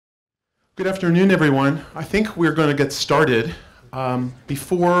Good afternoon, everyone. I think we're going to get started.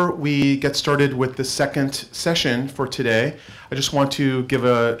 Before we get started with the second session for today, I just want to give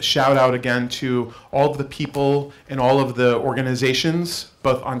a shout out again to all of the people and all of the organizations,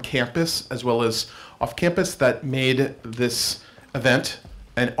 both on campus as well as off campus, that made this event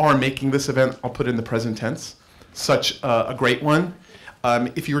and are making this event, I'll put it in the present tense, such a great one.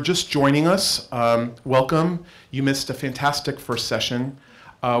 If you're just joining us, welcome. You missed a fantastic first session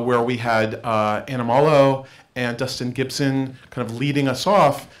where we had Nirmala and Dustin Gibson kind of leading us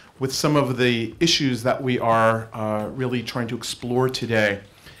off with some of the issues that we are really trying to explore today.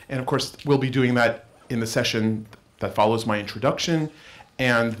 And of course, we'll be doing that in the session that follows my introduction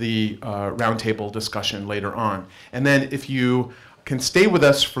and the roundtable discussion later on. And then if you can stay with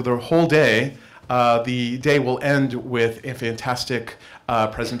us for the whole day, the day will end with a fantastic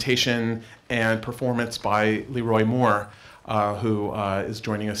presentation and performance by Leroy Moore, who is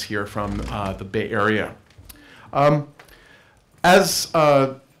joining us here from the Bay Area. As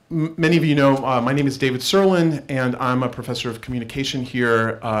many of you know, my name is David Serlin, and I'm a professor of communication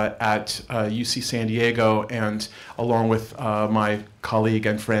here at UC San Diego, and along with my colleague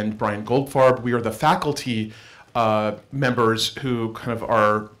and friend Brian Goldfarb, we are the faculty members who kind of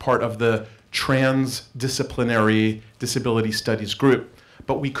are part of the transdisciplinary disability studies group.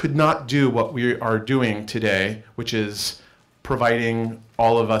 But we could not do what we are doing today, which is providing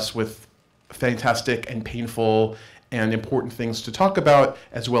all of us with fantastic and painful and important things to talk about,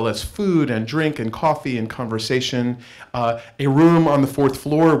 as well as food and drink and coffee and conversation, a room on the 4th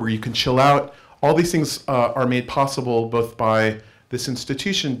floor where you can chill out. All these things are made possible both by this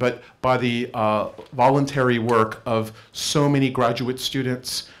institution, but by the voluntary work of so many graduate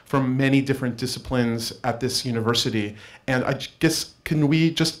students from many different disciplines at this university. And I guess, can we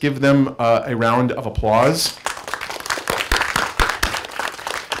just give them a round of applause?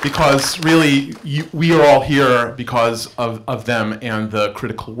 Because really, we are all here because of them and the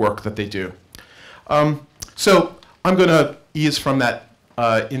critical work that they do. So I'm going to ease from that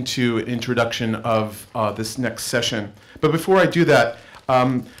into an introduction of this next session. But before I do that,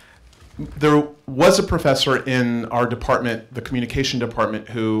 there was a professor in our department, the communication department,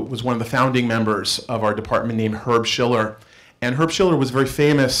 who was one of the founding members of our department named Herb Schiller. And Herb Schiller was very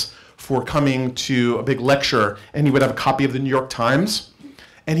famous for coming to a big lecture, and he would have a copy of the New York Times.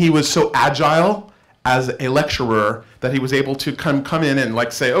 And he was so agile as a lecturer that he was able to come in and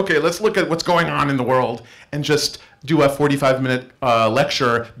like say, okay, let's look at what's going on in the world, and just do a 45-minute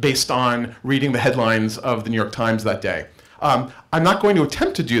lecture based on reading the headlines of the New York Times that day. I'm not going to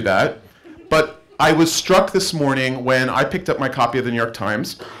attempt to do that, but I was struck this morning when I picked up my copy of the New York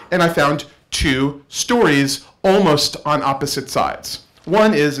Times and I found two stories almost on opposite sides.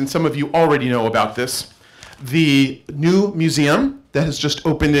 One is, and some of you already know about this, the new museum that has just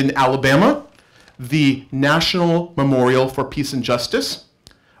opened in Alabama, the National Memorial for Peace and Justice,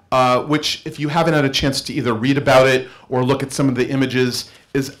 which, if you haven't had a chance to either read about it or look at some of the images,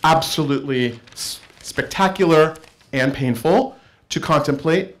 is absolutely spectacular and painful to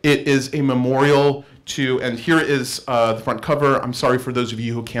contemplate. It is a memorial to, and here is the front cover. I'm sorry for those of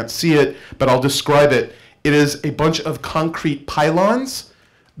you who can't see it, but I'll describe it. It is a bunch of concrete pylons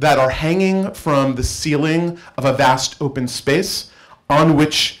that are hanging from the ceiling of a vast open space on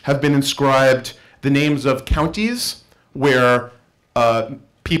which have been inscribed the names of counties where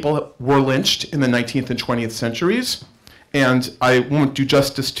people were lynched in the 19th and 20th centuries. And I won't do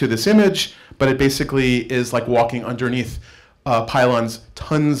justice to this image, but it basically is like walking underneath pylons,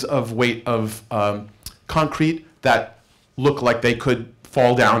 tons of weight of concrete that look like they could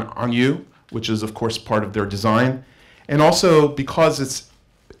fall down on you, which is of course part of their design. And also because it's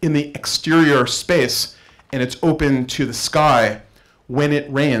in the exterior space and it's open to the sky, when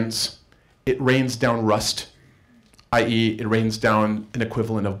it rains down rust, i.e. it rains down an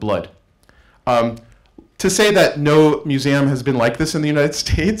equivalent of blood. To say that no museum has been like this in the United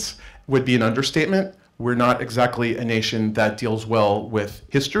States would be an understatement. We're not exactly a nation that deals well with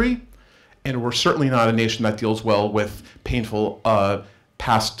history, and we're certainly not a nation that deals well with painful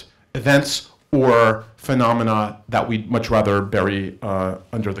past events or phenomena that we'd much rather bury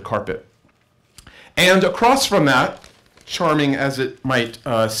under the carpet. And across from that, charming as it might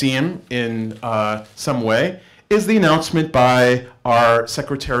seem in some way, is the announcement by our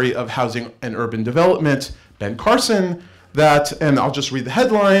Secretary of Housing and Urban Development, Ben Carson, that, and I'll just read the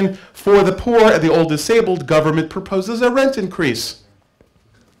headline, "For the poor and the old disabled, government proposes a rent increase."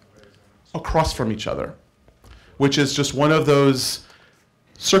 Across from each other, which is just one of those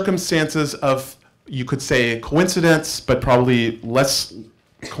circumstances of, you could say, coincidence, but probably less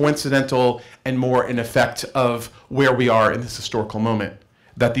coincidental and more an effect of where we are in this historical moment.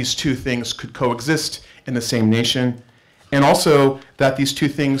 that these two things could coexist in the same nation, and also that these two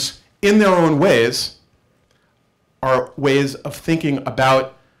things, in their own ways, are ways of thinking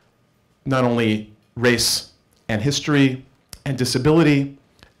about not only race and history and disability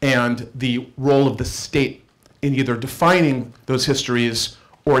and the role of the state in either defining those histories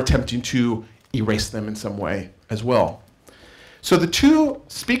or attempting to erase them in some way as well. So the two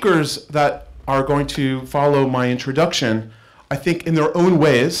speakers that are going to follow my introduction, I think in their own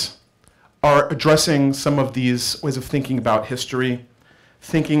ways, are addressing some of these ways of thinking about history,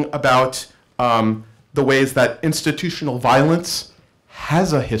 thinking about the ways that institutional violence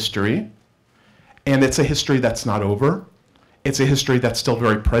has a history, and it's a history that's not over. It's a history that's still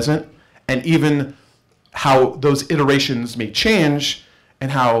very present, and even how those iterations may change, and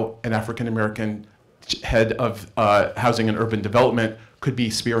how an African-American head of housing and urban development could be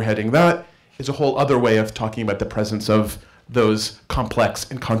spearheading that is a whole other way of talking about the presence of those complex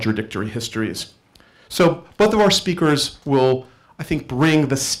and contradictory histories. So both of our speakers will, I think, bring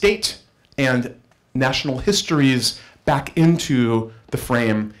the state and national histories back into the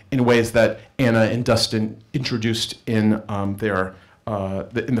frame in ways that Anna and Dustin introduced in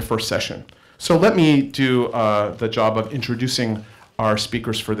in the first session. So let me do the job of introducing our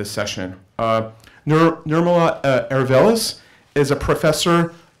speakers for this session. Nirmala Erevelles is a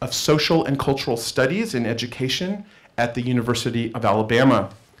professor of social and cultural studies in education at the University of Alabama.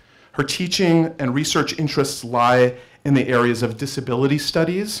 Her teaching and research interests lie in the areas of disability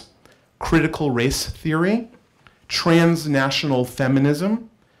studies, critical race theory, transnational feminism,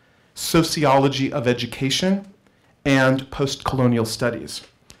 sociology of education, and post-colonial studies.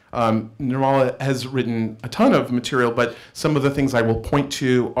 Nirmala has written a ton of material, but some of the things I will point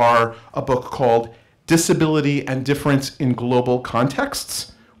to are a book called Disability and Difference in Global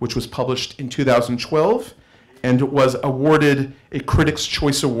Contexts, which was published in 2012, and was awarded a Critics'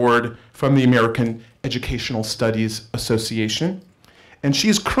 Choice Award from the American Educational Studies Association. And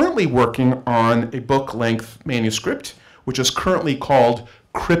she's currently working on a book-length manuscript, which is currently called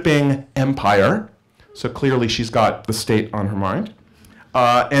Cripping Empire. So clearly she's got the state on her mind.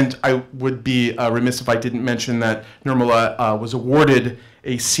 And I would be remiss if I didn't mention that Nirmala was awarded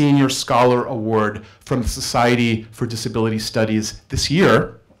a Senior Scholar Award from the Society for Disability Studies this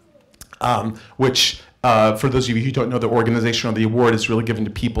year, which, for those of you who don't know, the organization of the award is really given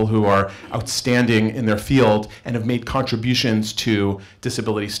to people who are outstanding in their field and have made contributions to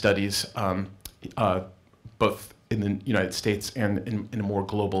disability studies, both in the United States and in a more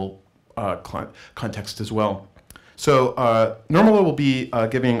global context as well. So Nirmala will be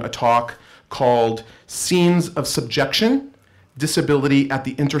giving a talk called Scenes of Subjection, Disability at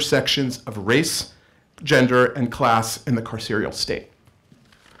the Intersections of Race, Gender, and Class in the Carceral State.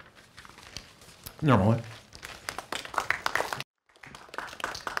 Nirmala.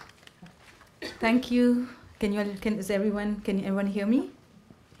 Thank you. Can everyone hear me?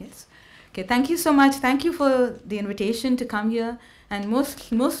 Yes. Okay, thank you so much. Thank you for the invitation to come here. And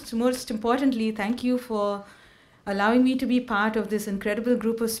most importantly, thank you for allowing me to be part of this incredible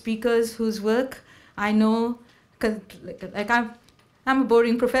group of speakers whose work I know, I'm a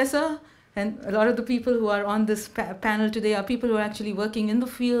boring professor, and a lot of the people who are on this panel today are people who are actually working in the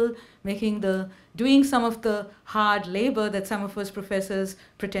field, doing some of the hard labor that some of us professors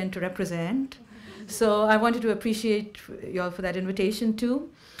pretend to represent. So I wanted to appreciate you all for that invitation too.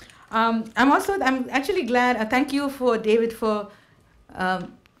 I'm actually glad, thank you for David for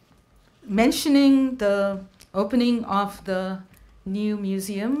mentioning the opening of the new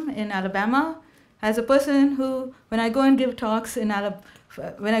museum in Alabama. As a person who, when I go and give talks in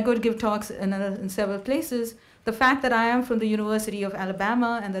several places, the fact that I am from the University of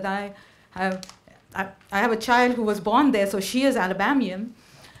Alabama and that I have a child who was born there, so she is Alabamian,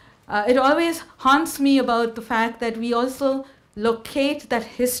 it always haunts me about the fact that we also locate that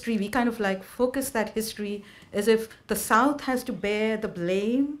history, we kind of like focus that history as if the South has to bear the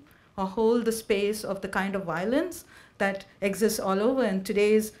blame or hold the space of the kind of violence that exists all over. And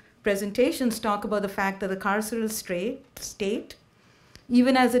today's presentations talk about the fact that the carceral state,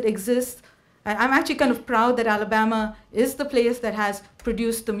 even as it exists, and I'm actually kind of proud that Alabama is the place that has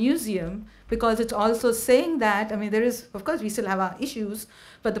produced the museum, because it's also saying that, I mean, there is, of course, we still have our issues,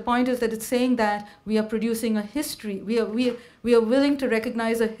 but the point is that it's saying that we are producing a history. We are willing to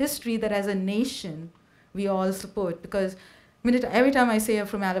recognize a history that as a nation we all support. Because every time I say I'm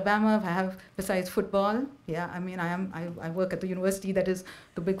from Alabama, I have, besides football, yeah, I mean, I work at the university that is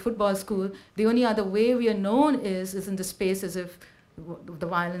the big football school. The only other way we are known is in the space as if the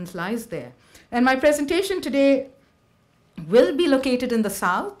violence lies there. And my presentation today will be located in the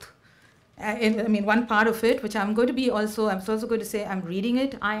South, I mean, one part of it, which I'm also going to say I'm reading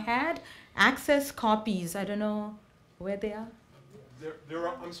it. I had access copies. I don't know where they are.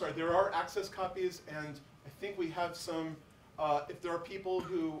 I'm sorry, there are access copies, and I think we have some, if there are people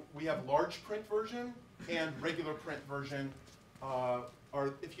who, we have large print version and regular print version.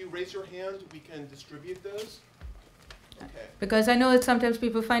 If you raise your hand, we can distribute those. Okay. Because I know that sometimes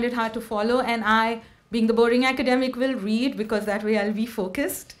people find it hard to follow, and I, being the boring academic, will read, because that way I'll be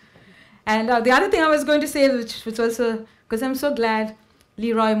focused. And the other thing I was going to say, which was also, because I'm so glad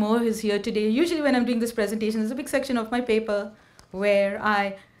Leroy Moore is here today. Usually when I'm doing this presentation, there's a big section of my paper where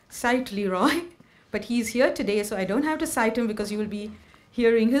I cite Leroy, but he's here today, so I don't have to cite him, because you will be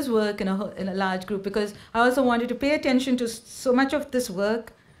hearing his work in a large group. Because I also wanted to pay attention to so much of this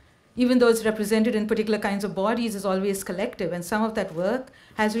work, even though it's represented in particular kinds of bodies, is always collective, and some of that work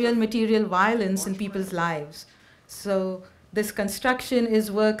has real material violence in people's lives. So this construction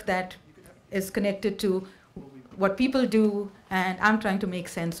is work that is connected to what people do, and I'm trying to make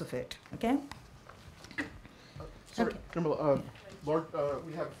sense of it. Okay? Sorry, Nirmala,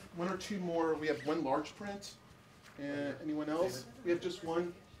 we have one or two more. We have one large print. And anyone else? We have just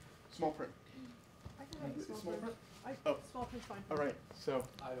one small print. I can have a small print. Small print's fine. All right. So.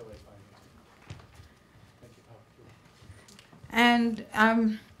 Either way is fine. Thank you.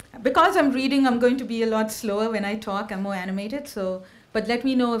 And because I'm reading, I'm going to be a lot slower when I talk. I'm more animated. So, but let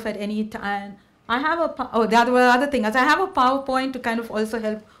me know if at any time I have the other thing is I have a PowerPoint to kind of also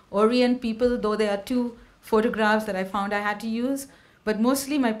help orient people. Though there are two photographs that I found I had to use, but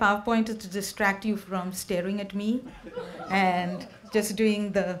mostly my PowerPoint is to distract you from staring at me and just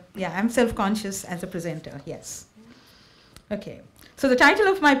doing I'm self-conscious as a presenter. Yes. Okay. So the title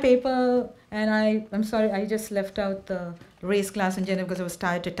of my paper, and I'm sorry, I just left out the race, class, and gender because I was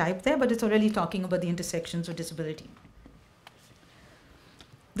tired to type there, but it's already talking about the intersections of disability.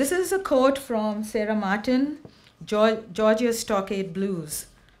 This is a quote from Sarah Martin, Georgia Stockade Blues,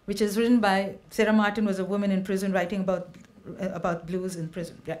 which is written by, Sarah Martin was a woman in prison writing about blues in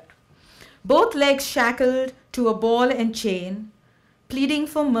prison. Right. Both legs shackled to a ball and chain, pleading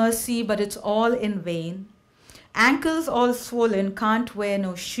for mercy, but it's all in vain. Ankles all swollen, can't wear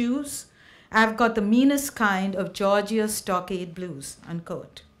no shoes. I've got the meanest kind of Georgia Stockade Blues,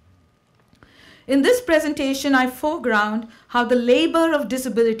 unquote. In this presentation, I foreground how the labor of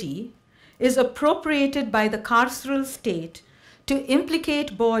disability is appropriated by the carceral state to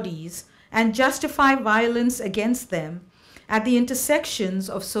implicate bodies and justify violence against them at the intersections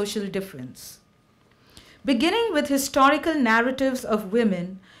of social difference. Beginning with historical narratives of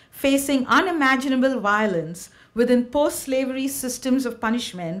women facing unimaginable violence within post-slavery systems of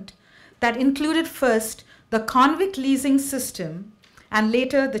punishment that included first the convict leasing system and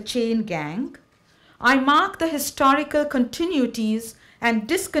later the chain gang, I mark the historical continuities and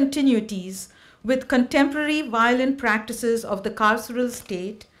discontinuities with contemporary violent practices of the carceral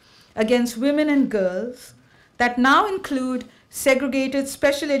state against women and girls that now include segregated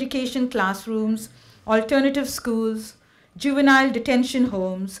special education classrooms, alternative schools, juvenile detention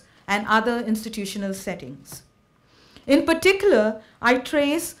homes, and other institutional settings. In particular, I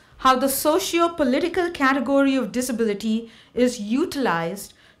trace how the socio-political category of disability is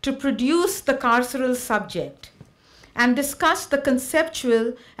utilized to produce the carceral subject, and discuss the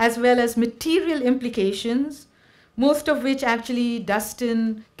conceptual as well as material implications, most of which actually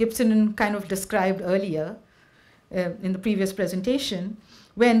Dustin Gibson kind of described earlier in the previous presentation,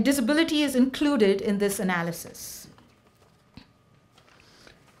 when disability is included in this analysis.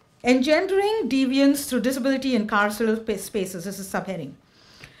 Engendering deviance through disability in carceral spaces, this is subheading.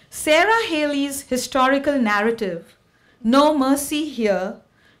 Sarah Haley's historical narrative, No Mercy Here,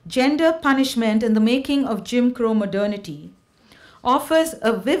 Gender Punishment in the Making of Jim Crow Modernity, offers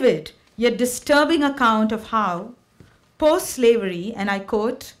a vivid yet disturbing account of how, post-slavery, and I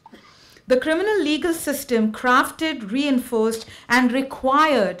quote, the criminal legal system crafted, reinforced, and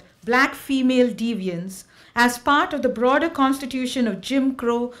required black female deviance as part of the broader constitution of Jim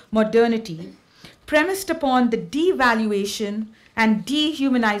Crow modernity, premised upon the devaluation and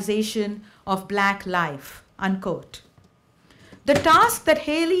dehumanization of black life, unquote. The task that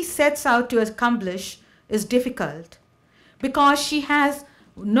Haley sets out to accomplish is difficult because she has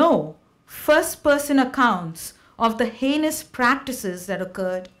no first-person accounts of the heinous practices that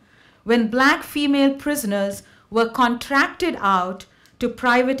occurred when black female prisoners were contracted out to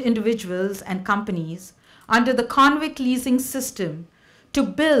private individuals and companies under the convict leasing system to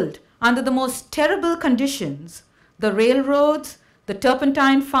build, under the most terrible conditions, the railroads, the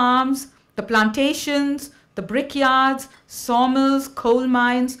turpentine farms, the plantations, the brickyards, sawmills, coal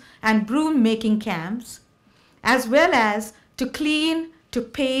mines, and broom-making camps, as well as to clean, to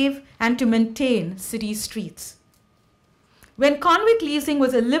pave and to maintain city streets. When convict leasing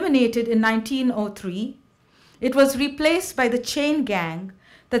was eliminated in 1903, it was replaced by the chain gang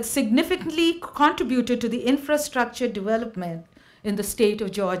that significantly contributed to the infrastructure development in the state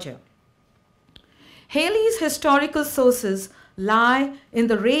of Georgia. Haley's historical sources lie in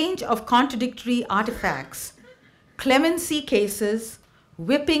the range of contradictory artifacts, clemency cases,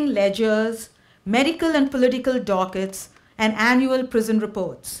 whipping ledgers, medical and political dockets, and annual prison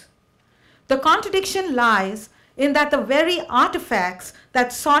reports. The contradiction lies in that the very artifacts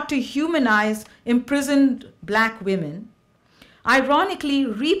that sought to humanize imprisoned black women ironically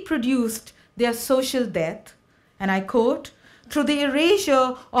reproduced their social death, and I quote, through the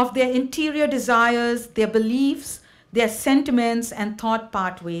erasure of their interior desires, their beliefs, their sentiments and thought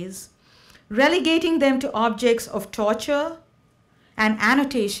pathways, relegating them to objects of torture and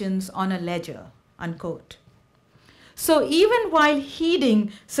annotations on a ledger, unquote. So even while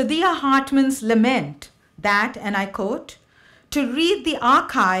heeding Saidiya Hartman's lament that, and I quote, to read the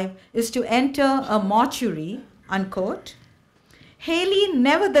archive is to enter a mortuary, unquote, Haley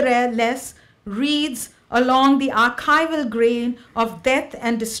nevertheless reads along the archival grain of death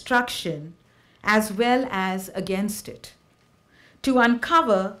and destruction as well as against it, to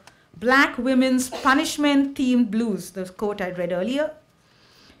uncover black women's punishment-themed blues, the quote I read earlier,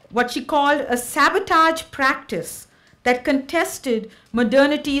 what she called a sabotage practice that contested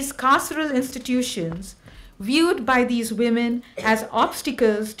modernity's carceral institutions viewed by these women as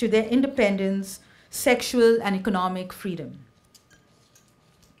obstacles to their independence, sexual and economic freedom.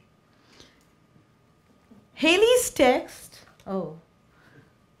 Haley's text, I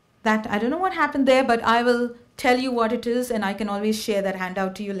don't know what happened there, but I will tell you what it is, and I can always share that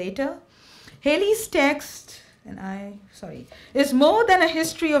handout to you later. Haley's text, is more than a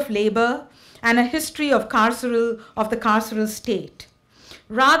history of labor and a history of the carceral state.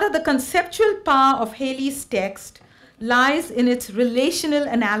 Rather, the conceptual power of Haley's text lies in its relational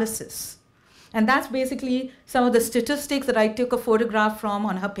analysis. And that's basically some of the statistics that I took a photograph from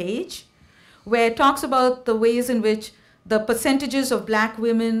on her page, where it talks about the ways in which the percentages of black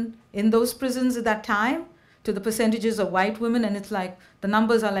women in those prisons at that time to the percentages of white women, and it's like, the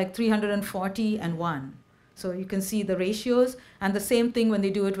numbers are like 340 and 1. So you can see the ratios, and the same thing when they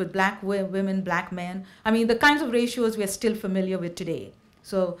do it with black women, black men. I mean, the kinds of ratios we're still familiar with today.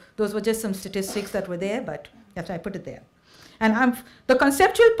 So those were just some statistics that were there, but I put it there. And the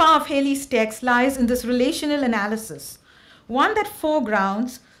conceptual power of Haley's text lies in this relational analysis, one that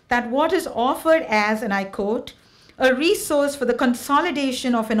foregrounds that what is offered as, and I quote, a resource for the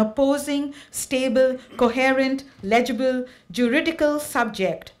consolidation of an opposing, stable, coherent, legible, juridical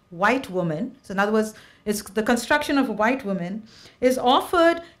subject, white woman. So in other words, it's the construction of a white woman, is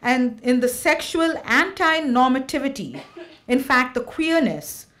offered and in the sexual anti-normativity, in fact, the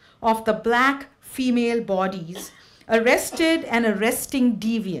queerness of the black female bodies, arrested and arresting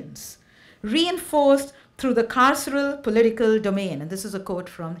deviants, reinforced through the carceral political domain. And this is a quote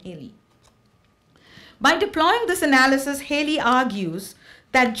from Haley. By deploying this analysis, Haley argues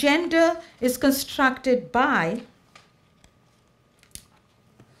that gender is constructed by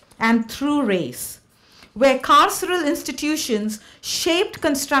and through race, where carceral institutions shaped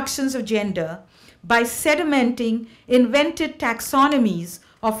constructions of gender by sedimenting invented taxonomies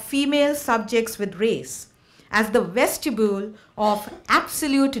of female subjects with race as the vestibule of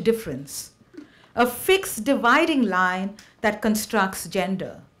absolute difference, a fixed dividing line that constructs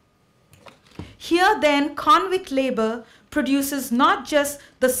gender. Here then, convict labor produces not just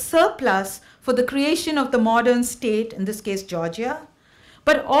the surplus for the creation of the modern state, in this case Georgia,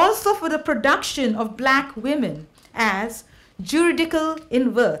 but also for the production of black women as juridical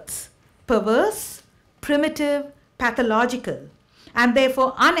inverts, perverse, primitive, pathological, and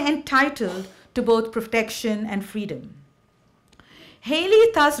therefore unentitled to both protection and freedom.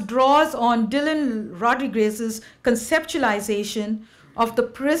 Haley thus draws on Dylan Rodriguez's conceptualization of the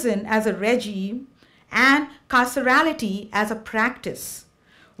prison as a regime and carcerality as a practice,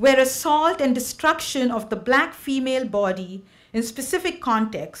 where assault and destruction of the black female body in specific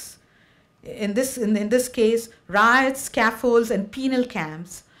contexts, in this case, riots, scaffolds, and penal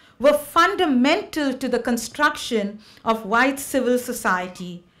camps, were fundamental to the construction of white civil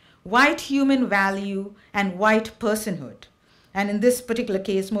society, white human value, and white personhood. And in this particular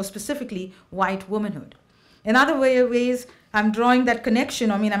case, more specifically, white womanhood. In other ways, I'm drawing that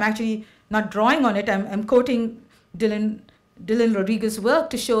connection. I mean, I'm actually not drawing on it. I'm quoting Dylan Rodriguez's work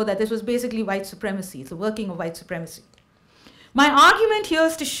to show that this was basically white supremacy. It's the working of white supremacy. My argument here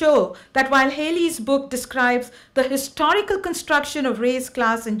is to show that while Haley's book describes the historical construction of race,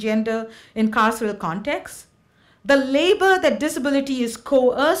 class, and gender in carceral contexts, the labor that disability is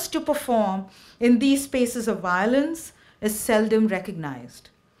coerced to perform in these spaces of violence is seldom recognized.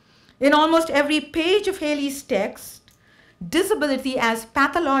 In almost every page of Haley's text, disability as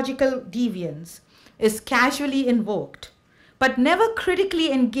pathological deviance is casually invoked, but never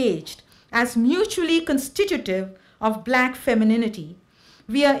critically engaged as mutually constitutive of Black femininity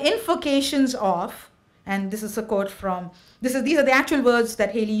via invocations of, and this is a quote from, these are the actual words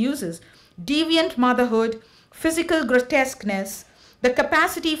that Haley uses, deviant motherhood, physical grotesqueness, the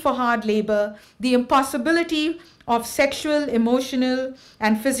capacity for hard labor, the impossibility of sexual, emotional,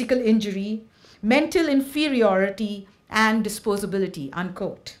 and physical injury, mental inferiority, and disposability,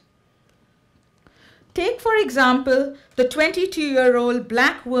 unquote. Take, for example, the 22-year-old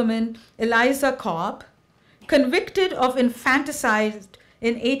Black woman Eliza Cobb, convicted of infanticide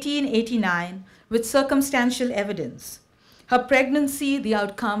in 1889 with circumstantial evidence, her pregnancy the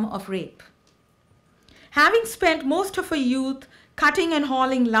outcome of rape. Having spent most of her youth cutting and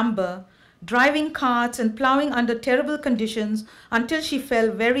hauling lumber, driving carts and plowing under terrible conditions until she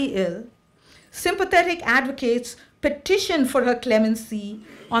fell very ill, sympathetic advocates petitioned for her clemency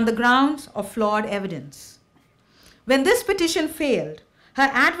on the grounds of flawed evidence. When this petition failed, her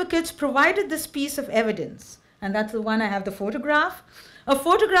advocates provided this piece of evidence, and that's the one I have the photograph, a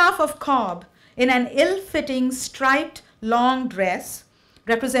photograph of Cobb in an ill-fitting striped long dress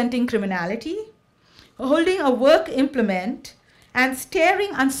representing criminality, holding a work implement and staring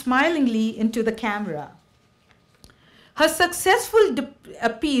unsmilingly into the camera. Her successful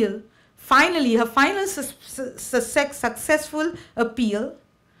appeal, finally, her final successful appeal,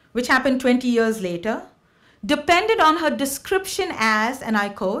 which happened 20 years later, depended on her description as, and I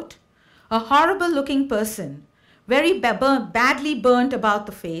quote, a horrible-looking person, very badly burnt about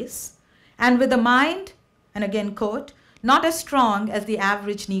the face, and with a mind, and again quote, not as strong as the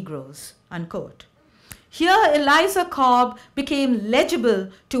average Negroes, unquote. Here, Eliza Cobb became legible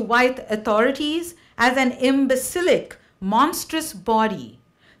to white authorities as an imbecilic, monstrous body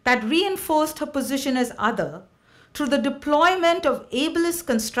that reinforced her position as other through the deployment of ableist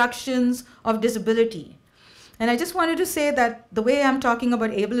constructions of disability. And I just wanted to say that the way I'm talking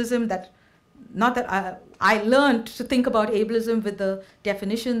about ableism, that not that I learned to think about ableism with the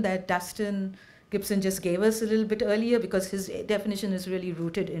definition that Dustin Gibson just gave us a little bit earlier, because his definition is really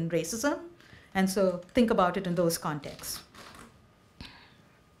rooted in racism. And so think about it in those contexts.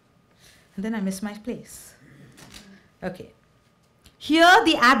 And then I miss my place. Okay. Here,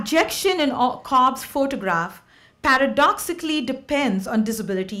 the abjection in Cobb's photograph paradoxically depends on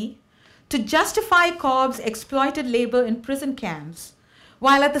disability to justify Cobb's exploited labor in prison camps,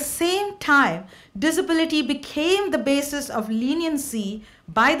 while at the same time, disability became the basis of leniency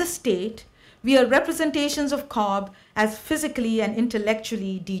by the state via representations of Cobb as physically and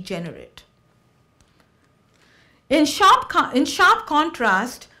intellectually degenerate. In sharp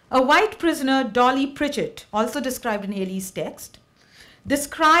contrast, a white prisoner, Dolly Pritchett, also described in Haley's text,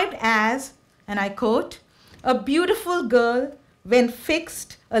 described as, and I quote, a beautiful girl when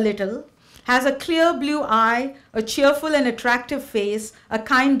fixed a little, has a clear blue eye, a cheerful and attractive face, a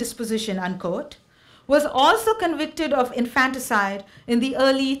kind disposition, unquote, was also convicted of infanticide in the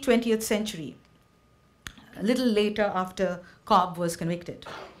early 20th century, a little later after Cobb was convicted.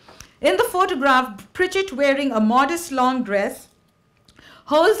 In the photograph, Pritchett, wearing a modest long dress,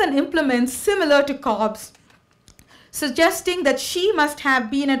 holds an implement similar to Cobb's, suggesting that she must have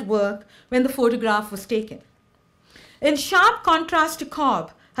been at work when the photograph was taken. In sharp contrast to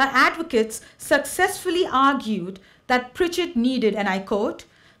Cobb, her advocates successfully argued that Pritchett needed, and I quote,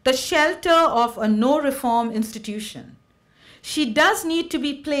 the shelter of a no-reform institution. She does need to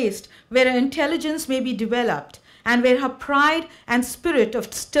be placed where her intelligence may be developed and where her pride and spirit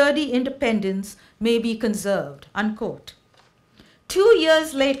of sturdy independence may be conserved, unquote. 2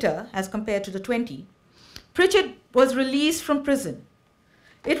 years later, as compared to the 20, Pritchett was released from prison.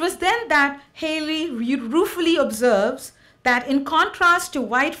 It was then that Haley ruefully observes that in contrast to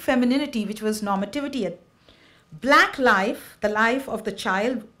white femininity, which was normativity, Black life, the life of the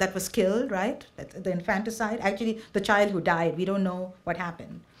child that was killed, right, the infanticide, actually the child who died, we don't know what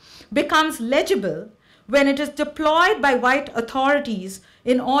happened, becomes legible when it is deployed by white authorities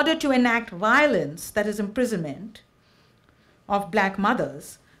in order to enact violence, that is imprisonment, of Black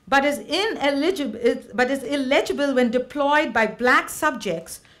mothers, but is illegible when deployed by Black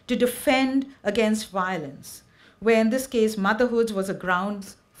subjects to defend against violence, where in this case motherhood was a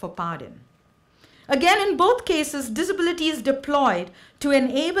grounds for pardon. Again, in both cases, disability is deployed to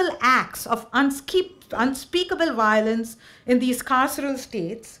enable acts of unspeakable violence in these carceral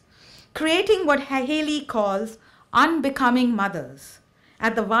states, creating what Haley calls unbecoming mothers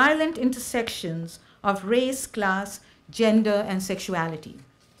at the violent intersections of race, class, gender, and sexuality.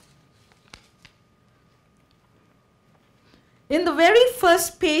 In the very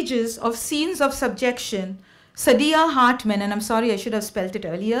first pages of Scenes of Subjection, Saidiya Hartman, and I'm sorry I should have spelled it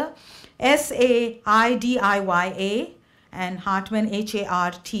earlier, Saidiya, and Hartman,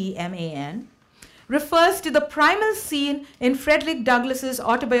 Hartman, refers to the primal scene in Frederick Douglass's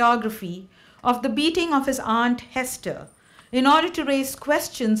autobiography of the beating of his aunt Hester in order to raise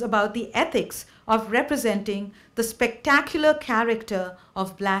questions about the ethics of representing the spectacular character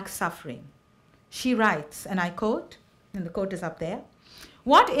of black suffering. She writes, and I quote, and the quote is up there,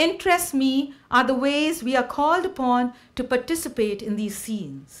 "What interests me are the ways we are called upon to participate in these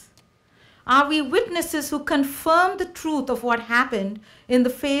scenes. Are we witnesses who confirm the truth of what happened in the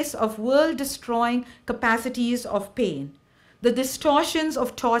face of world-destroying capacities of pain, the distortions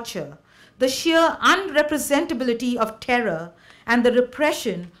of torture, the sheer unrepresentability of terror, and the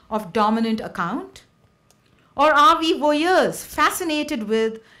repression of dominant account? Or are we voyeurs fascinated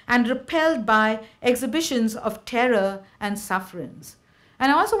with and repelled by exhibitions of terror and sufferance?"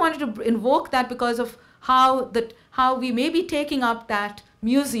 And I also wanted to invoke that because of how we may be taking up that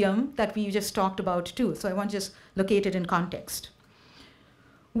museum that we just talked about too. So I want to just locate it in context.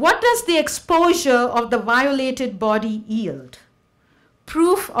 What does the exposure of the violated body yield?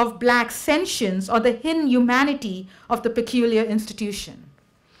 Proof of black sentience or the inhumanity of the peculiar institution?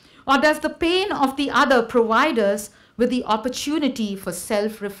 Or does the pain of the other provide us with the opportunity for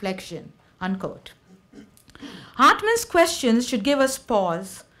self-reflection? Unquote. Hartman's questions should give us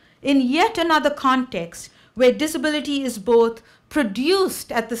pause in yet another context where disability is both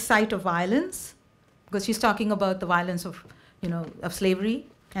produced at the site of violence, because she's talking about the violence of slavery,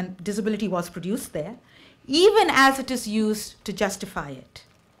 and disability was produced there, even as it is used to justify it.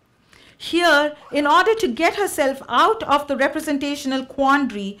 Here, in order to get herself out of the representational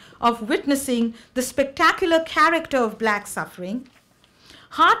quandary of witnessing the spectacular character of black suffering,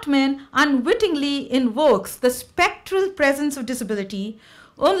 Hartman unwittingly invokes the spectral presence of disability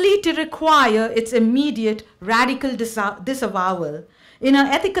only to require its immediate radical disavowal in her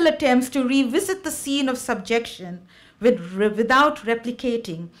ethical attempts to revisit the scene of subjection without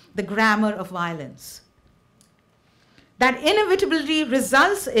replicating the grammar of violence. That inevitably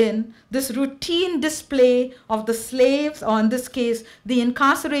results in this routine display of the slaves, or in this case, the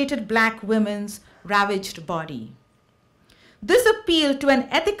incarcerated black women's ravaged body. This appeal to an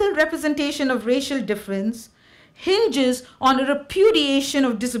ethical representation of racial difference hinges on a repudiation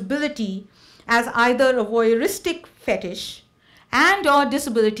of disability as either a voyeuristic fetish and or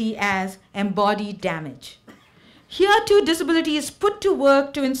disability as embodied damage. Here too, disability is put to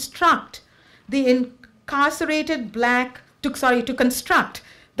work to instruct the incarcerated black, to construct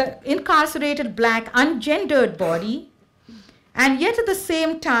the incarcerated black ungendered body, and yet at the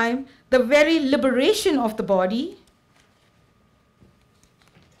same time, the very liberation of the body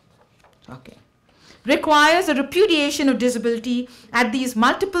requires a repudiation of disability at these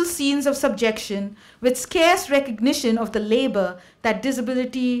multiple scenes of subjection with scarce recognition of the labor that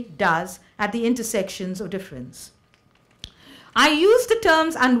disability does at the intersections of difference. I use the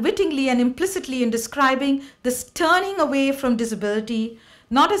terms unwittingly and implicitly in describing this turning away from disability,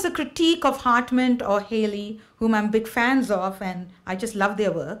 not as a critique of Hartman or Haley, whom I'm big fans of and I just love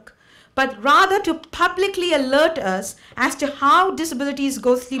their work, but rather to publicly alert us as to how disability's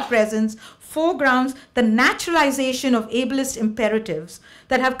ghostly presence foregrounds the naturalization of ableist imperatives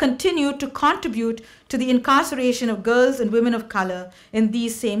that have continued to contribute to the incarceration of girls and women of color in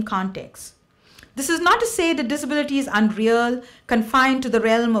these same contexts. This is not to say that disability is unreal, confined to the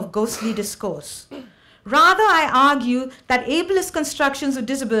realm of ghostly discourse. Rather, I argue that ableist constructions of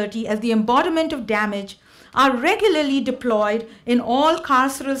disability as the embodiment of damage are regularly deployed in all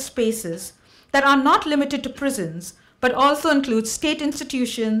carceral spaces that are not limited to prisons, but also include state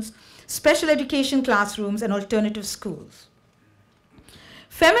institutions, special education classrooms, and alternative schools.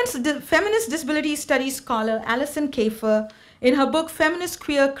 Feminist disability studies scholar Alison Kafer, in her book Feminist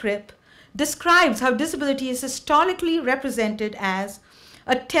Queer Crip, describes how disability is historically represented as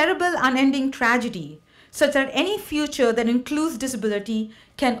a terrible unending tragedy, such that any future that includes disability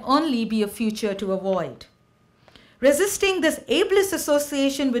can only be a future to avoid. Resisting this ableist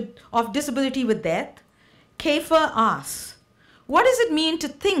association of disability with death, Kafer asks, what does it mean to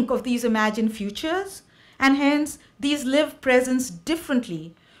think of these imagined futures, and hence these lived presents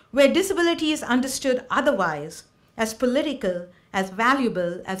differently, where disability is understood otherwise, as political, as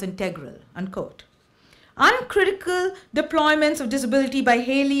valuable, as integral, unquote. Uncritical deployments of disability by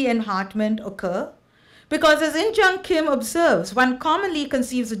Haley and Hartman occur because, as In-Jung Kim observes, one commonly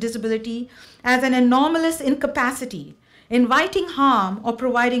conceives of disability as an anomalous incapacity inviting harm or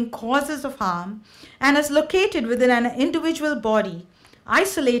providing causes of harm, and is located within an individual body,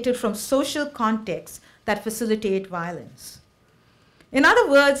 isolated from social contexts that facilitate violence. In other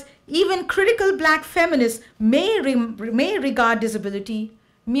words, even critical black feminists may regard disability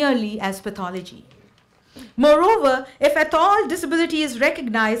merely as pathology. Moreover, if at all disability is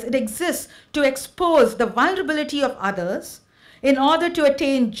recognized, it exists to expose the vulnerability of others in order to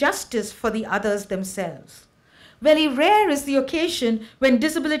attain justice for the others themselves. Very rare is the occasion when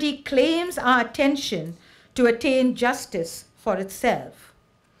disability claims our attention to attain justice for itself.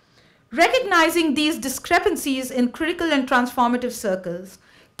 Recognizing these discrepancies in critical and transformative circles,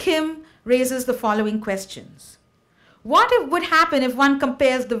 Kim raises the following questions. What would happen if one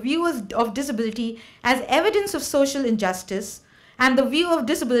compares the view of disability as evidence of social injustice and the view of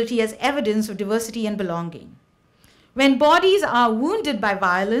disability as evidence of diversity and belonging? When bodies are wounded by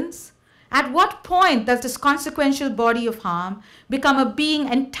violence, at what point does this consequential body of harm become a being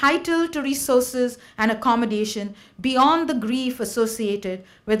entitled to resources and accommodation beyond the grief associated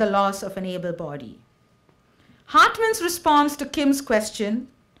with the loss of an able body? Hartman's response to Kim's question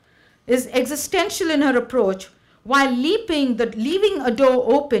is existential in her approach, while leaving a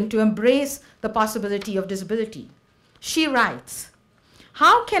door open to embrace the possibility of disability. She writes,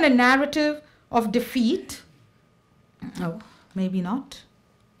 how can a narrative of defeat, oh, maybe not.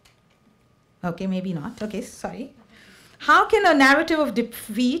 Okay, maybe not. Okay, sorry. How can a narrative of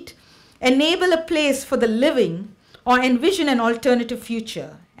defeat enable a place for the living or envision an alternative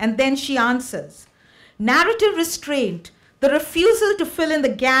future? And then she answers, narrative restraint, the refusal to fill in the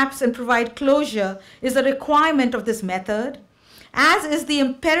gaps and provide closure, is a requirement of this method, as is the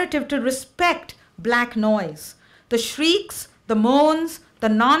imperative to respect black noise, the shrieks, the moans, the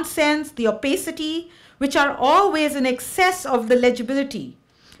nonsense, the opacity, which are always in excess of the legibility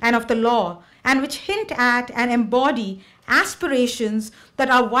and of the law, and which hint at and embody aspirations that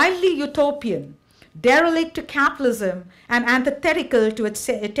are wildly utopian, derelict to capitalism, and antithetical to its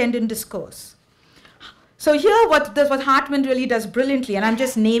attendant discourse. So here what Hartman really does brilliantly, and I'm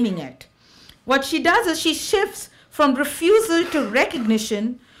just naming it. What she does is she shifts from refusal to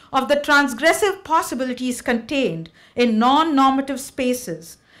recognition of the transgressive possibilities contained in non-normative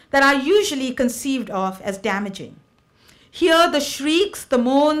spaces that are usually conceived of as damaging. Here the shrieks, the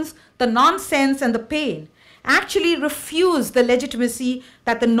moans, the nonsense, and the pain actually refuse the legitimacy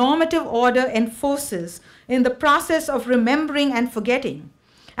that the normative order enforces in the process of remembering and forgetting,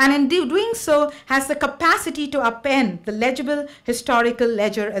 and in doing so has the capacity to append the legible historical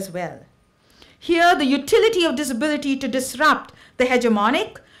ledger as well. Here the utility of disability to disrupt the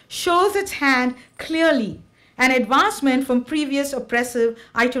hegemonic shows its hand clearly, an advancement from previous oppressive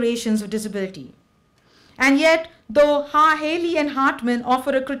iterations of disability. And yet, though Haley and Hartman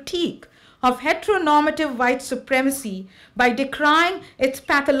offer a critique of heteronormative white supremacy by decrying its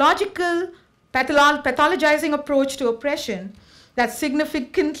pathologizing approach to oppression that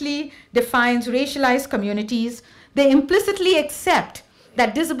significantly defines racialized communities, they implicitly accept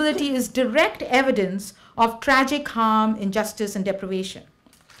that disability is direct evidence of tragic harm, injustice, and deprivation,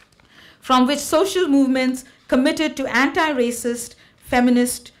 from which social movements committed to anti-racist,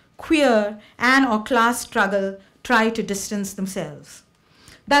 feminist, queer, and/or class struggle try to distance themselves.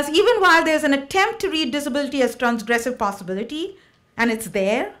 Thus, even while there's an attempt to read disability as transgressive possibility, and it's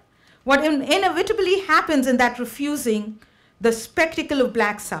there, what inevitably happens in that refusing the spectacle of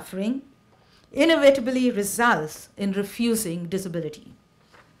black suffering inevitably results in refusing disability.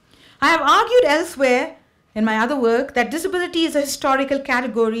 I have argued elsewhere in my other work that disability is a historical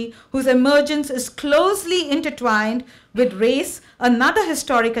category whose emergence is closely intertwined with race, another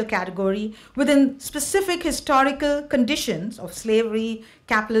historical category within specific historical conditions of slavery,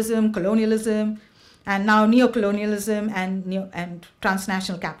 capitalism, colonialism, and now neocolonialism and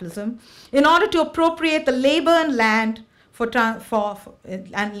transnational capitalism, in order to appropriate the labor and land in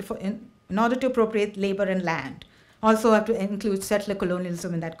order to appropriate labor and land. Also have to include settler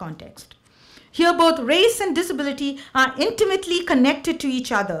colonialism in that context. Here both race and disability are intimately connected to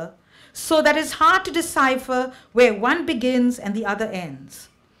each other, so that it's hard to decipher where one begins and the other ends.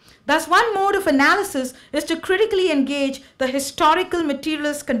 Thus, one mode of analysis is to critically engage the historical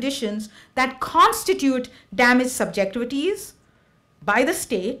materialist conditions that constitute damaged subjectivities by the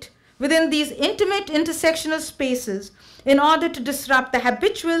state within these intimate intersectional spaces in order to disrupt the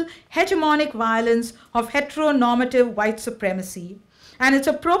habitual hegemonic violence of heteronormative white supremacy and its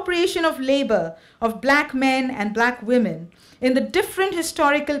appropriation of labor of black men and black women in the different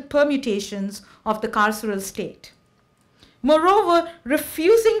historical permutations of the carceral state. Moreover,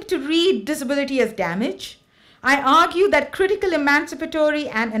 refusing to read disability as damage, I argue that critical emancipatory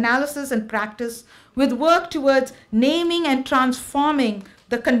and analysis and practice with work towards naming and transforming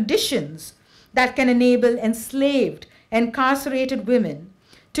the conditions that can enable enslaved, incarcerated women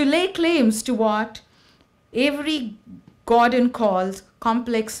to lay claims to what Avery Gordon calls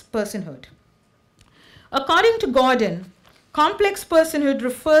complex personhood. According to Gordon, complex personhood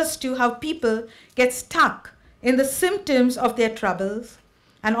refers to how people get stuck in the symptoms of their troubles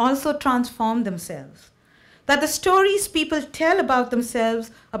and also transform themselves. That the stories people tell about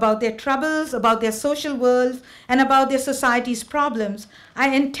themselves, about their troubles, about their social worlds, and about their society's problems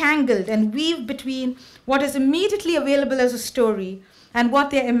are entangled and weave between what is immediately available as a story and what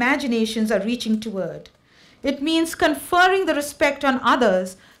their imaginations are reaching toward. It means conferring the respect on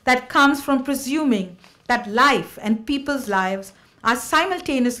others that comes from presuming that life and people's lives are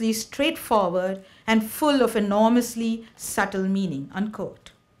simultaneously straightforward and full of enormously subtle meaning,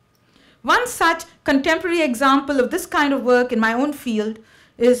 unquote. One such contemporary example of this kind of work in my own field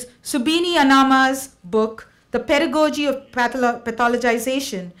is Subini Anama's book, The Pedagogy of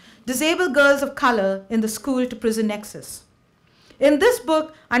Pathologization, Disabled Girls of Color in the School-to-Prison Nexus. In this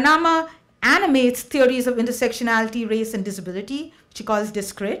book, Anama animates theories of intersectionality, race, and disability, which he calls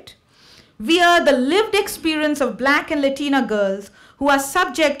discrit, via the lived experience of Black and Latina girls who are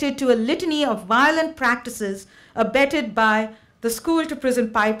subjected to a litany of violent practices abetted by the school-to-prison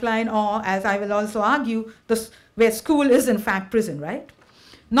pipeline, or, as I will also argue, where school is in fact prison, right?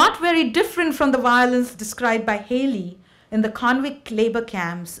 Not very different from the violence described by Haley in the convict labor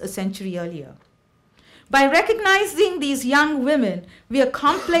camps a century earlier. By recognizing these young women via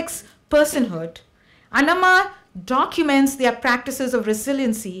complex personhood, Anama documents their practices of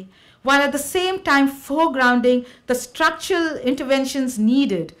resiliency while at the same time foregrounding the structural interventions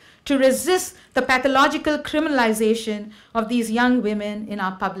needed to resist the pathological criminalization of these young women in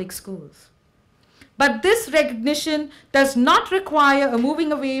our public schools. But this recognition does not require a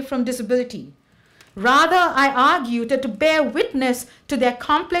moving away from disability. Rather, I argue that to bear witness to their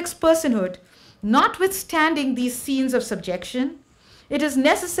complex personhood, notwithstanding these scenes of subjection, it is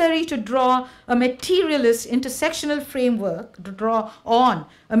necessary to draw a materialist intersectional framework,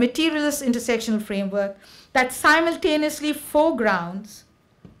 that simultaneously foregrounds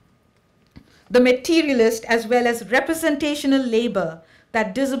the materialist as well as representational labor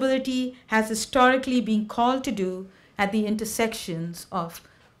that disability has historically been called to do at the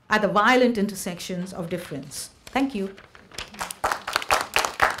violent intersections of difference. Thank you.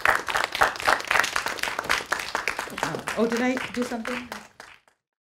 Oh, did I do something?